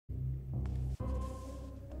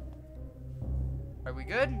Are we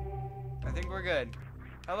good? I think we're good.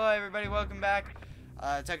 Hello, everybody. Welcome back.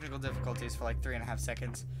 Technical difficulties for like 3.5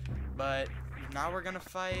 seconds. But now we're gonna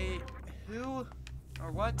fight who?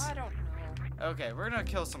 Or what? I don't know. Okay, we're gonna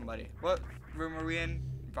kill somebody. What room are we in?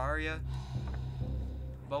 Varia?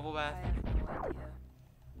 Bubble bath?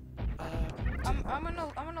 I have no idea.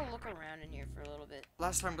 I'm gonna look around in here for a little bit.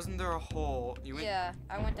 Last time, wasn't there a hole? You went. Yeah,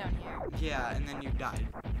 I went down here. Yeah, and then you died.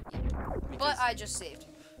 But I just saved.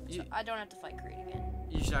 So I don't have to fight Creed again.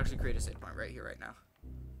 You should actually create a save point right here, right now.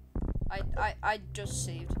 I just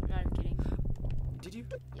saved. I'm not even kidding. Did you?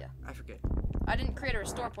 Yeah. I forget. I didn't create a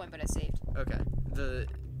restore point, but I saved. Okay.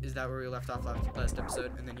 Is that where we left off last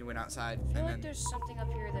episode? And then you went outside. I feel and like then there's something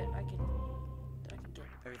up here that I can get.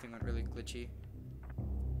 everything went really glitchy.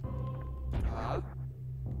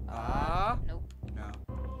 Nope. No.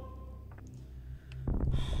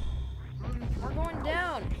 We're going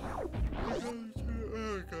down.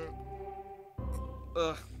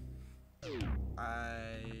 Ugh.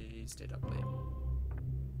 I stayed up late.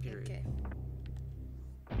 Period. Okay.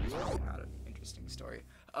 It's really not an interesting story.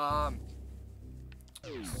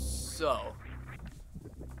 So,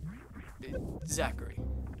 Zachary,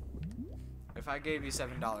 if I gave you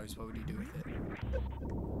 $7, what would you do with it? I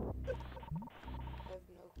have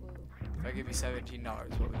no clue. If I gave you $17,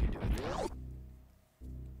 what would you do with it?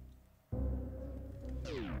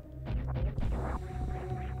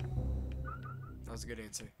 That was a good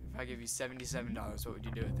answer. If I gave you $77, what would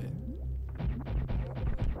you do with it?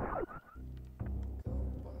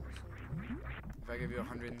 If I gave you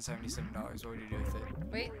 $177, what would you do with it?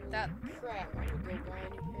 Wait, that. Crap, I would go buy a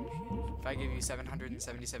new pair of shoes. If I gave you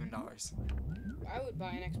 $777, I would buy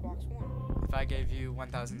an Xbox One. if I gave you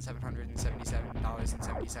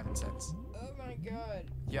 $1,777.77, Oh my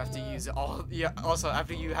god. you have to use it all. Yeah. Also,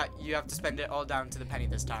 after you have to spend it all down to the penny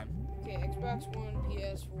this time. Okay, Xbox One,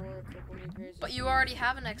 PS4, a couple new pairs of But you already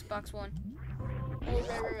have an Xbox One.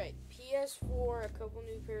 Oh, right. PS4, a couple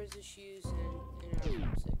new pairs of shoes, and an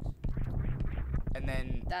iPhone 6. And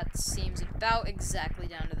then That seems about exactly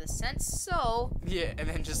down to the cents. So yeah, and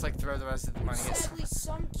then just like throw the rest of the money. Sadly,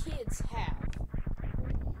 some kids have.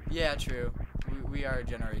 Yeah, true. We are a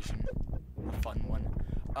generation. A fun one.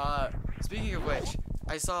 Speaking of which,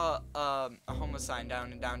 I saw a homeless sign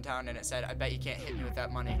down in downtown, and it said, "I bet you can't hit me with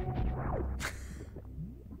that money."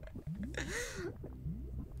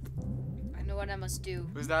 I know what I must do.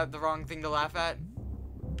 Was that the wrong thing to laugh at?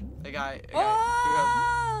 A guy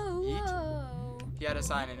Oh! Yeet. Whoa. he had a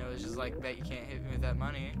sign, and it was just like, "Bet you can't hit me with that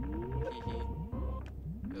money." Hee hee.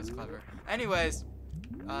 It was clever. Anyways,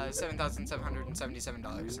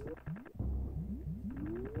 $7,777.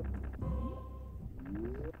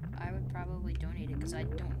 I would probably donate it because I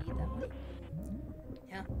don't need that money.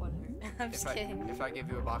 Yeah, whatever. I'm just kidding. If I gave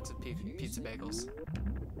you a box of pizza bagels.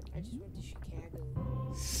 I just went to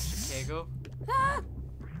Chicago. Chicago? Ah!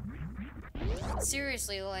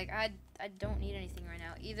 Seriously, like I don't need anything right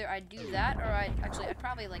now. Either I do that or I'd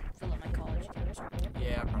probably like fill up my college account or something.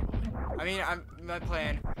 Yeah, probably. I mean, my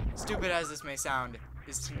plan, stupid as this may sound,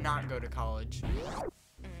 is to not go to college.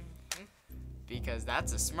 Mm-hmm. Because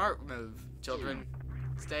that's a smart move, children.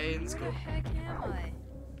 Stay in Where school. the heck am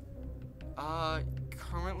I?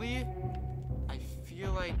 Currently, I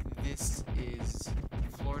feel like this is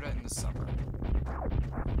Florida in the summer.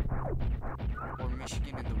 Or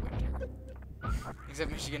Michigan in the winter.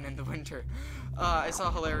 Except Michigan in the winter. I saw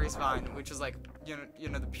a hilarious Vine, which was like, you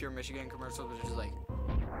know the Pure Michigan commercial, which is like,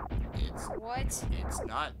 What? it's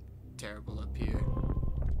not terrible up here.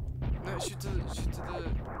 No, shoot to the.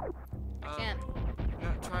 I can't.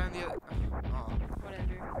 No, try on the other. Oh.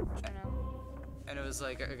 Whatever. Try now. And it was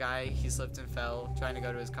like a guy, he slipped and fell trying to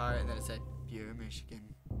go to his car, and then it said, Pure Michigan.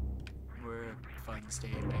 We're a fun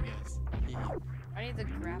state, I guess. I need the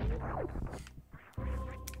grapple.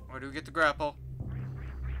 Where do we get the grapple?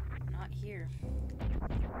 Not here.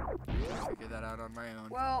 I'll figure that out on my own.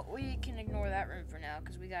 Well, we can ignore that room for now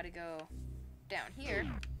because we gotta go down here.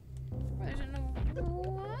 Where there's an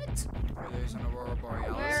what? Where there's an Aurora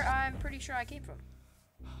Borealis. Where I'm pretty sure I came from.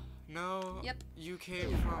 No. Yep. You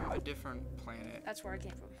came from a different planet. That's where I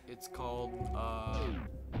came from. It's called,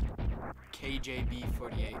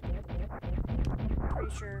 KJB48.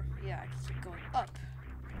 Pretty sure. Yeah, I can keep going up.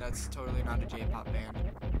 That's totally not a J-pop band.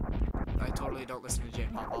 I totally don't listen to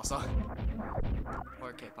J-pop also.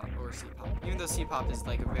 Or K-pop, or C-pop. Even though C-pop is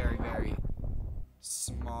like a very, very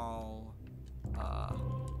small,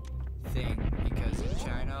 thing. Because in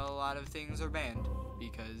China, a lot of things are banned.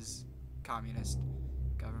 Because communist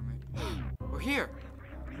government. We're here!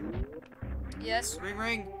 Yes. Ring,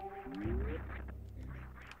 ring!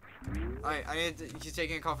 Alright, he's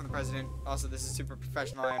taking a call from the president. Also, this is super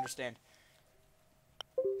professional, I understand.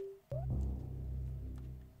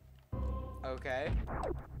 Okay.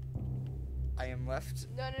 I am left.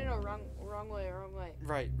 No, wrong way.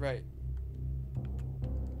 Right.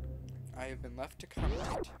 I have been left to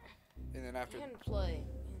commentate. And then after. And play.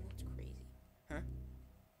 Man, that's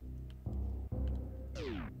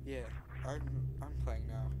crazy. Yeah, I'm playing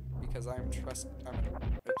now because I'm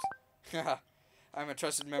I'm a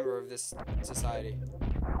trusted member of this society.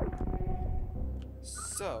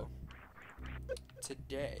 So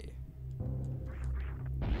today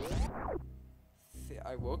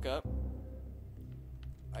I woke up,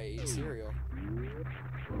 I ate cereal,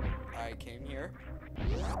 I came here,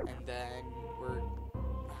 and then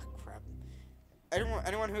crap.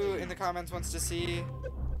 Anyone who in the comments wants to see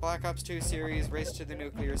Black Ops 2 series Race to the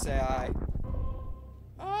Nuclear, say aye.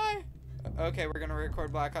 Aye. Okay, we're gonna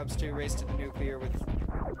record Black Ops 2 Race to the Nuclear with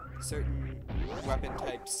certain weapon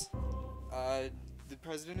types. The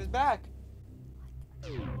president is back.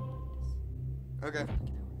 Okay.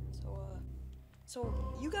 So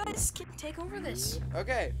you guys can take over this.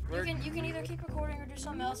 Okay. You can either keep recording or do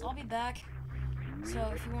something else. I'll be back.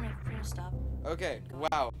 So if you wanna stop. Okay.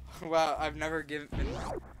 Wow. Wow. I've never been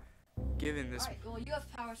given this. Alright, well you have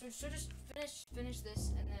power, so just finish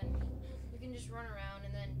this, and then you can just run around,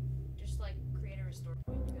 and then just like create a restore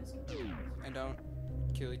point. You guys can do that. And don't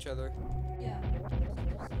kill each other. Yeah.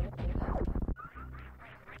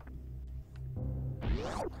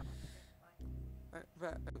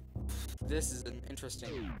 This was an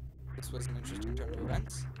interesting turn of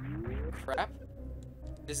events. Crap.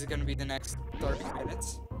 This is gonna be the next 30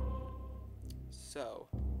 minutes. So,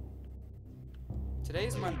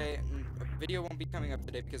 today's Monday, and a video won't be coming up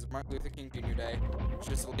today because of Martin Luther King Jr. Day, which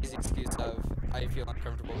is a lazy excuse of I feel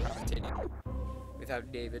uncomfortable commentating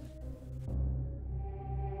without David.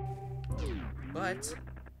 But,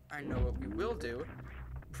 I know what we will do,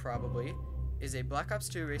 probably, is a Black Ops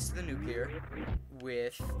 2 Race to the Nuclear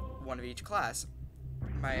with one of each class.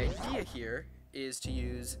 My idea here is to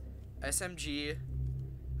use SMG,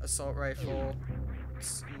 assault rifle,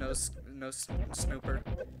 no snooper,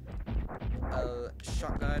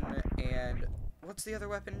 shotgun, and what's the other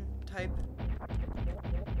weapon type?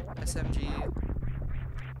 SMG.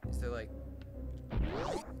 Is there like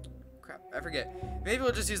crap? I forget. Maybe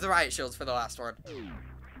we'll just use the riot shields for the last one.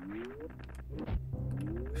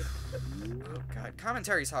 Oh god,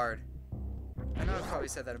 commentary's hard. I know I've probably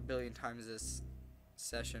said that a billion times this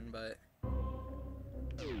session, but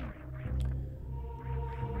lonely,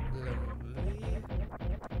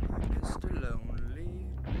 Mr. Lonely.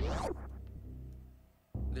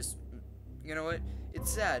 This, you know what? It's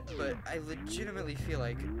sad, but I legitimately feel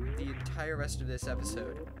like the entire rest of this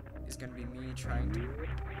episode is gonna be me trying to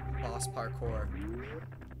boss parkour,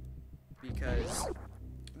 because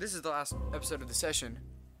this is the last episode of the session,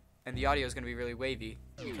 and the audio is gonna be really wavy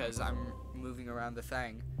because I'm moving around the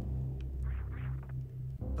thing.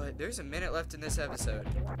 But there's a minute left in this episode,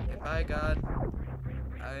 and by God,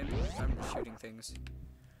 I'm shooting things.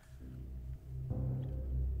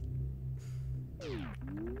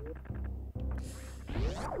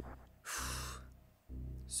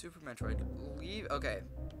 Super Metroid. Leave. Okay.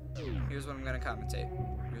 Here's what I'm gonna commentate.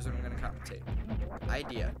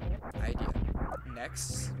 Idea.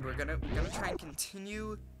 Next, we're gonna try and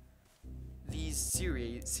continue these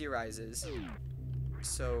series.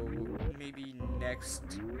 So maybe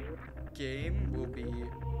next game will be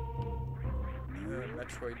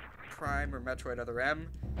Metroid Prime or Metroid Other M,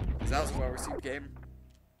 because that was a well-received game.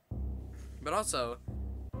 But also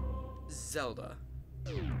Zelda.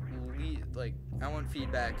 Like, I want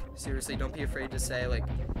feedback. Seriously, don't be afraid to say like,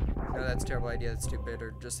 no, that's a terrible idea, that's stupid,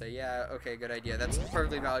 or just say, yeah, okay, good idea. That's a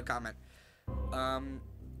perfectly valid comment.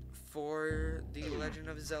 For the Legend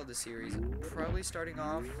of Zelda series, probably starting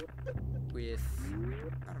off with,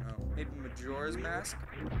 I don't know, maybe Majora's Mask,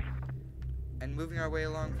 and moving our way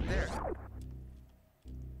along from there.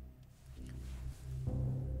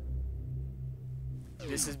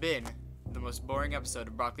 This has been the most boring episode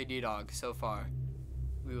of Broccoli D-Dog so far.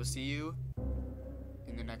 We will see you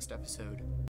in the next episode.